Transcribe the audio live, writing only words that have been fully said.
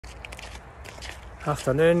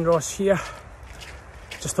Afternoon, Ross here.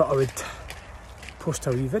 Just thought I would post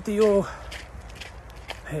a wee video.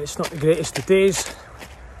 It's not the greatest of days,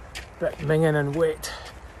 a bit minging and wet.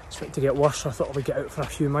 It's about to get worse, so I thought I would get out for a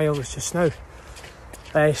few miles just now.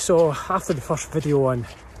 So after the first video on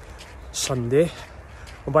Sunday,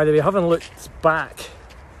 and by the way, having looked back,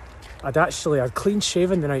 I'd clean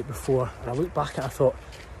shaven the night before, and I looked back and I thought,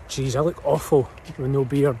 geez, I look awful with no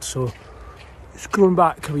beard, so it's grown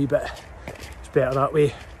back a wee bit. It's better that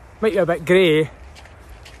way. Might be a bit grey,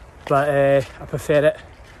 but I prefer it.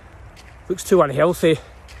 Looks too unhealthy,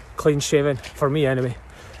 clean shaven, for me anyway.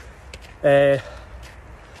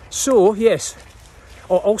 So, yes.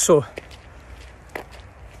 Oh, also,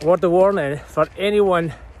 a word of warning for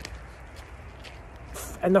anyone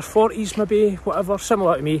in their 40s maybe, whatever,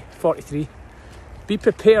 similar to me, 43. Be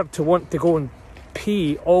prepared to want to go and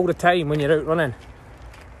pee all the time when you're out running.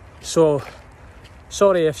 So,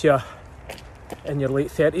 sorry if you're in your late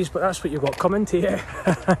 30s, but that's what you've got coming to you.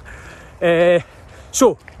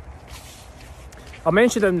 So, I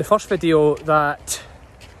mentioned in the first video that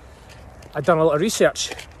I'd done a lot of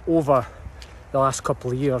research over the last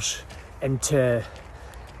couple of years into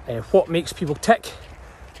what makes people tick,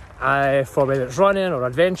 for whether it's running or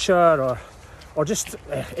adventure or just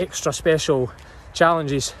extra special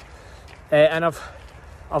challenges. And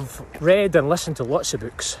I've read and listened to lots of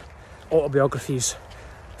books, autobiographies,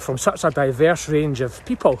 from such a diverse range of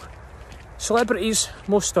people. Celebrities,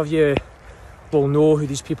 most of you will know who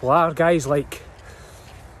these people are. Guys like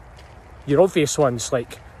your obvious ones,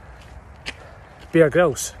 like Bear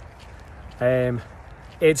Grylls, Ed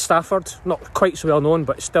Stafford, not quite so well known,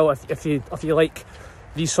 but still, if you like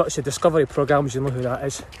these sorts of discovery programmes, you know who that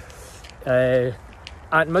is.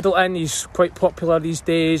 Ant Middleton, he's quite popular these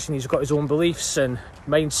days, and he's got his own beliefs and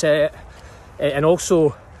mindset, and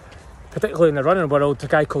also, particularly in the running world, a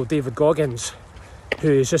guy called David Goggins,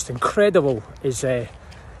 who is just incredible, his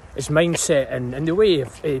mindset and the way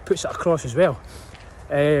he puts it across as well.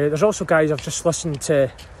 There's also guys, I've just listened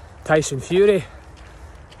to Tyson Fury.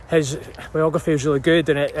 His biography is really good,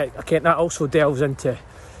 and that also delves into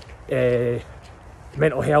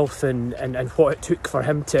mental health and what it took for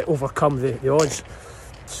him to overcome the odds.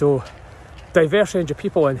 So, diverse range of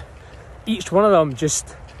people, and each one of them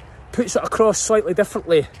just puts it across slightly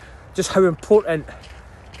differently, just how important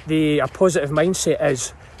a positive mindset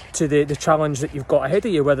is to the challenge that you've got ahead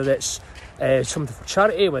of you, whether it's something for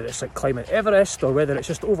charity, whether it's like climbing Everest, or whether it's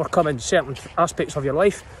just overcoming certain aspects of your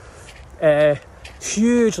life.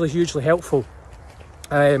 Hugely helpful.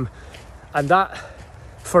 And that,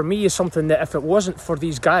 for me, is something that if it wasn't for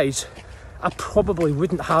these guys, I probably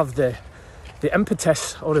wouldn't have the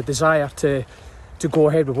impetus or the desire to go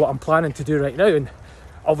ahead with what I'm planning to do right now. And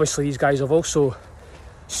obviously these guys have also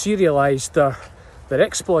serialised their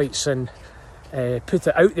exploits and put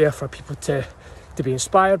it out there for people to be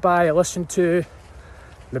inspired by, listen to.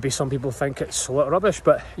 Maybe some people think it's a lot of rubbish,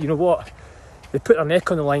 but you know what? They put their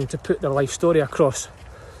neck on the line to put their life story across.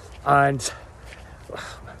 And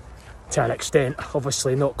to an extent,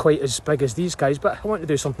 obviously not quite as big as these guys, but I want to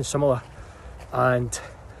do something similar. And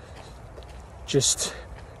just,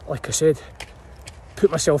 like I said, put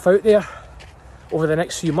myself out there over the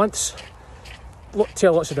next few months.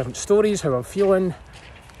 Tell lots of different stories, how I'm feeling.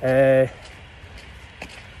 Yeah,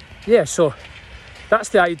 so that's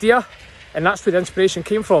the idea, and that's where the inspiration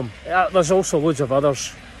came from. There's also loads of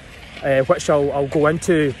others, which I'll go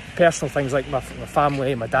into, personal things like my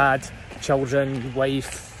family, my dad, children,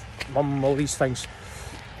 wife, mum, all these things.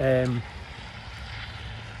 And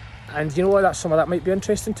you know what, some of that might be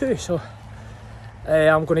interesting too. So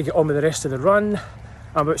I'm going to get on with the rest of the run.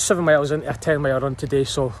 I'm about 7 miles into a 10-mile run today,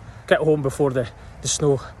 so get home before the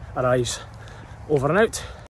snow arrives. Over and out.